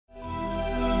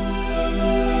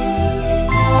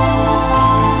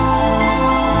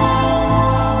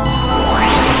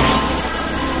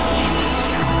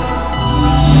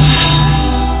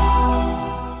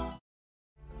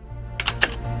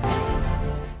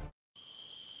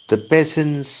The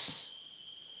peasants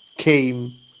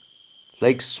came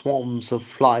like swarms of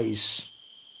flies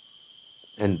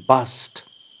and buzzed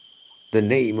the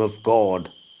name of God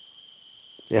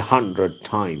 100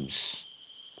 times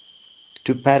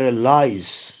to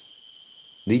paralyze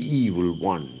the evil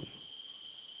one.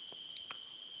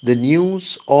 The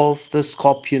news of the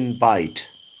scorpion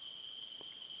bite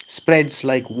spreads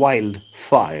like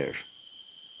wildfire,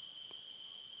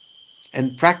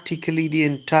 and practically the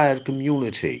entire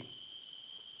community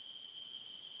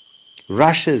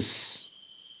rushes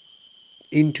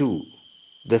into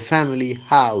the family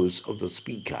house of the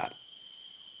speaker.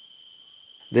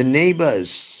 The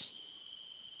neighbors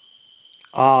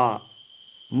are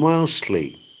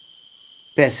mostly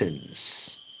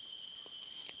peasants.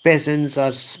 Peasants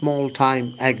are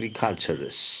small-time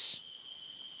agriculturists.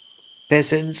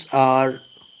 Peasants are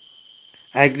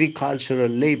agricultural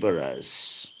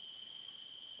laborers.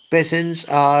 Peasants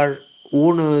are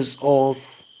owners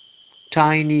of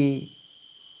tiny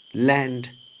land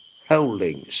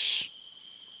holdings.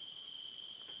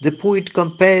 The poet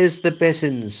compares the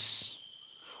peasants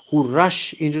who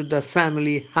rush into the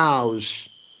family house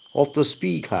of the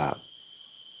speaker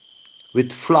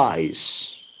with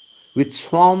flies, with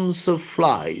swarms of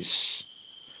flies,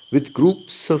 with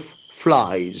groups of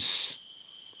flies.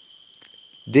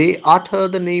 They utter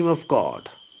the name of God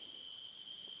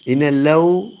in a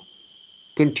low,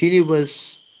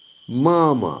 continuous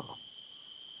murmur,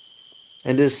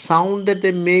 and the sound that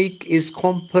they make is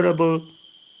comparable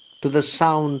to the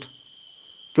sound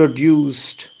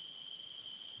produced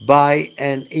by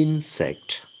an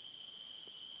insect.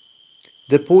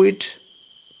 The poet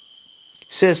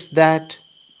says that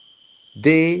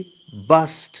they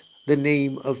bust the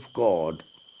name of God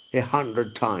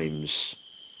 100 times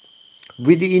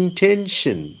with the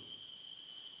intention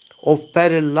of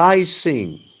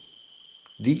paralyzing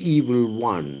the evil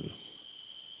one.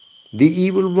 The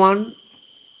evil one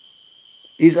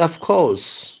is, of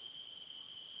course,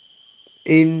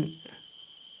 in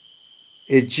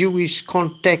a Jewish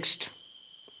context,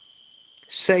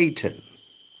 Satan.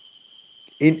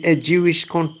 In a Jewish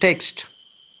context,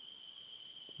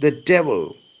 the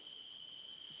devil,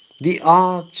 the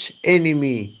arch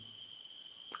enemy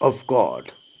of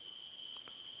God.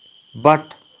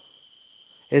 But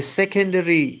a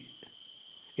secondary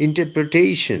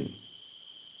interpretation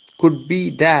could be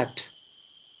that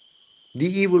the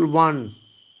evil one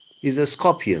is a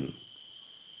scorpion.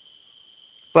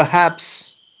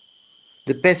 Perhaps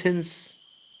the peasants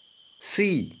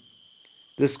see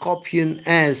the scorpion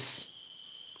as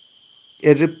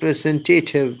a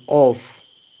representative of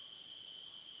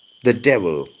the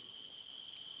devil.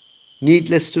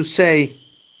 Needless to say,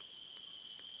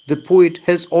 the poet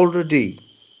has already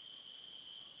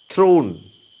thrown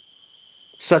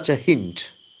such a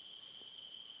hint.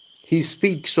 He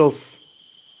speaks of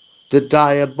the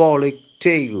diabolic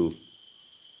tail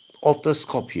of the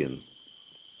scorpion.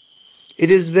 It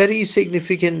is very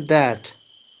significant that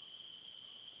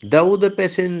though the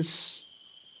peasants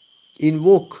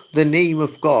invoke the name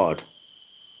of God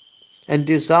and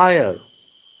desire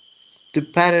to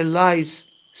paralyze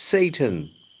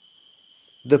Satan,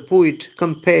 the poet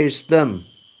compares them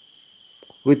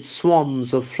with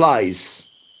swarms of flies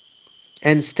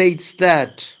and states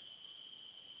that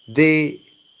they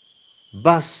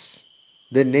buzz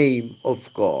the name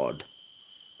of God.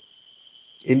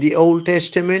 In the Old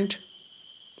Testament,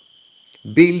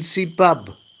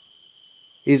 Beelzebub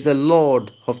is the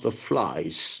lord of the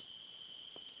flies,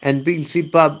 and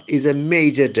Beelzebub is a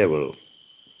major devil.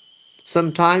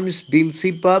 Sometimes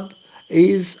Beelzebub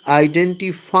is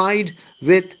identified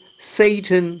with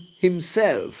Satan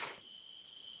himself.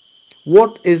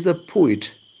 What is the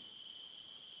poet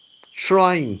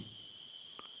trying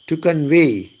to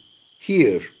convey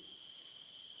here?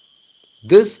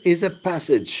 This is a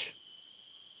passage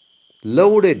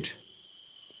loaded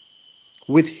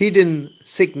with hidden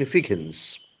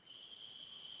significance.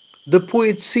 The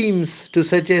poet seems to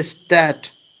suggest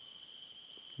that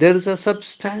there is a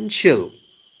substantial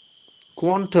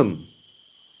quantum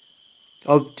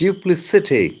of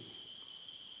duplicity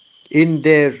in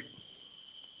their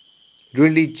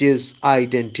religious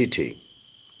identity,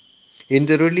 in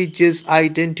the religious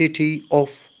identity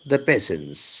of the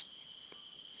peasants.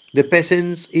 The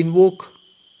peasants invoke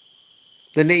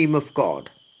the name of God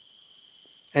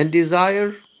and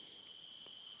desire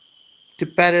to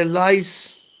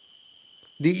paralyze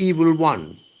the evil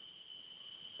one,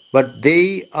 but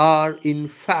they are in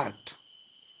fact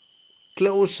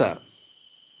closer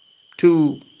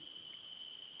to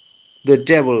the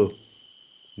devil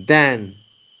than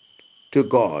to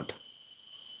God.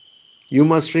 You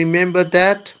must remember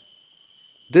that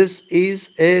This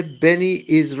is a Beni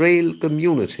Israel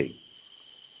community,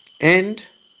 and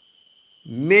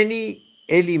many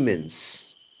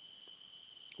elements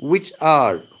which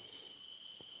are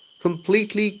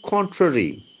completely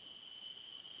contrary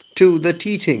to the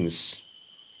teachings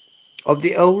of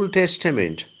the Old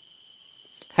Testament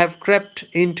have crept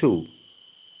into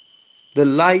the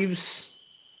lives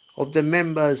of the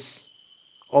members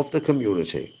of the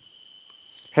community,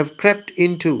 have crept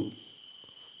into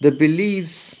the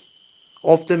beliefs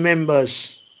of the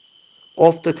members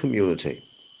of the community,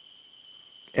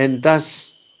 and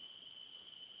thus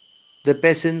the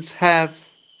peasants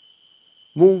have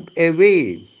moved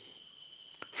away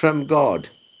from God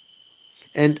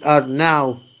and are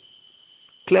now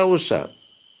closer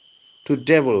to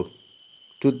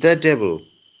the devil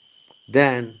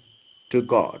than to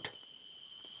God.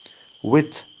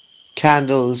 With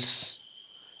candles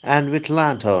and with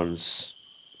lanterns,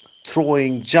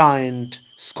 throwing giant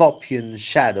scorpion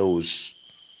shadows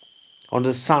on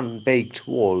the sun-baked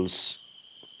walls,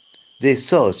 they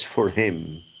searched for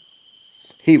him.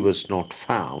 He was not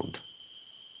found.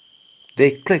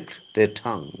 They clicked their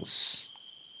tongues.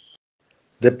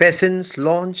 The peasants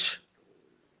launch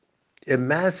a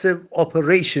massive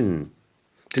operation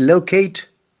to locate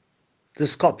the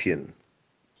scorpion.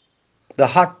 The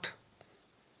hut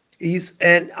is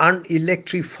an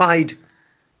unelectrified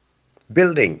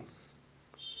building,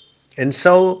 and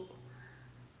so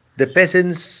the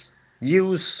peasants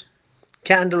use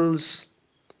candles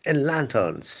and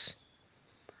lanterns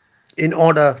in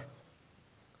order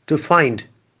to find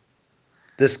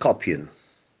the scorpion.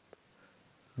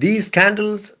 These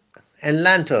candles and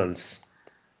lanterns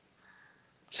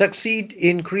succeed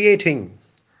in creating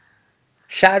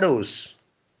shadows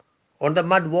on the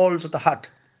mud walls of the hut,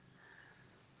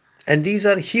 and these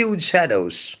are huge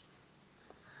shadows,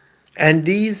 and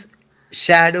these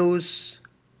shadows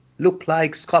look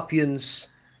like scorpions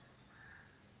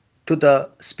to the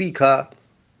speaker,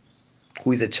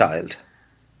 who is a child.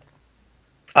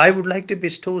 I would like to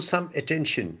bestow some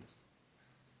attention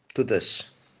to this.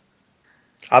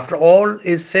 After all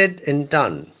is said and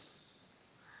done,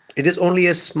 it is only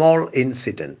a small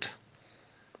incident.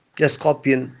 A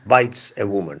scorpion bites a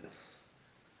woman.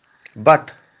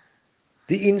 But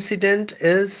the incident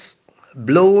is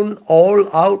blown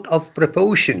all out of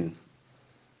proportion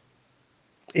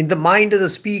in the mind of the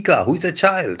speaker, who is a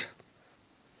child.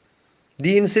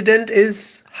 The incident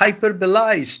is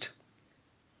hyperbolized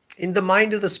in the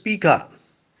mind of the speaker,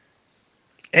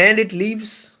 and it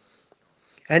leaves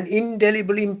an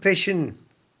indelible impression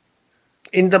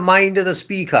in the mind of the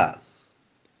speaker.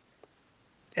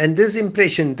 And this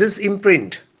impression, this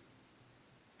imprint,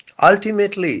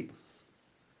 ultimately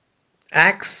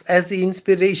acts as the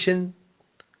inspiration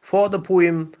for the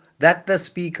poem that the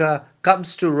speaker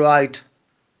comes to write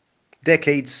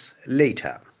decades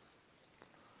later.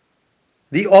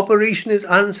 The operation is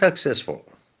unsuccessful.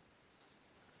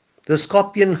 The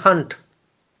scorpion hunt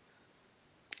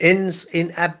ends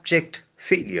in abject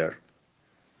failure.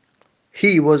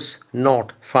 He was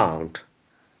not found.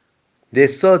 They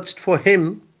searched for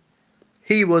him.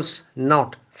 He was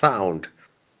not found.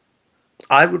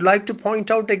 I would like to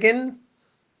point out again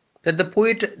that the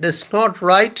poet does not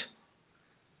write,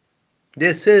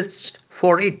 they searched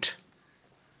for it.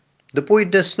 The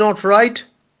poet does not write,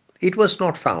 it was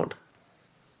not found.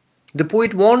 The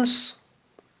poet wants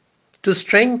to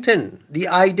strengthen the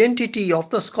identity of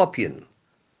the scorpion,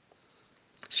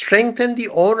 strengthen the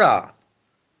aura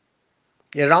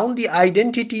around the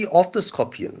identity of the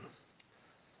scorpion.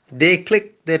 They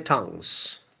click their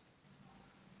tongues.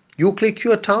 You click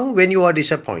your tongue when you are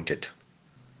disappointed.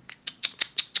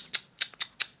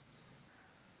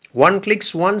 One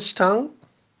clicks one's tongue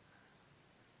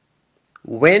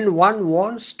when one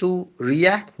wants to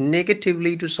react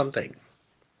negatively to something.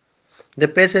 The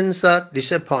peasants are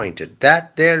disappointed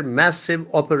that their massive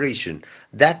operation,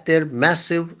 that their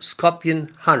massive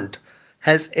scorpion hunt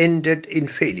has ended in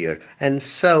failure, and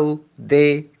so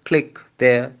they click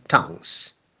their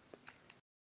tongues.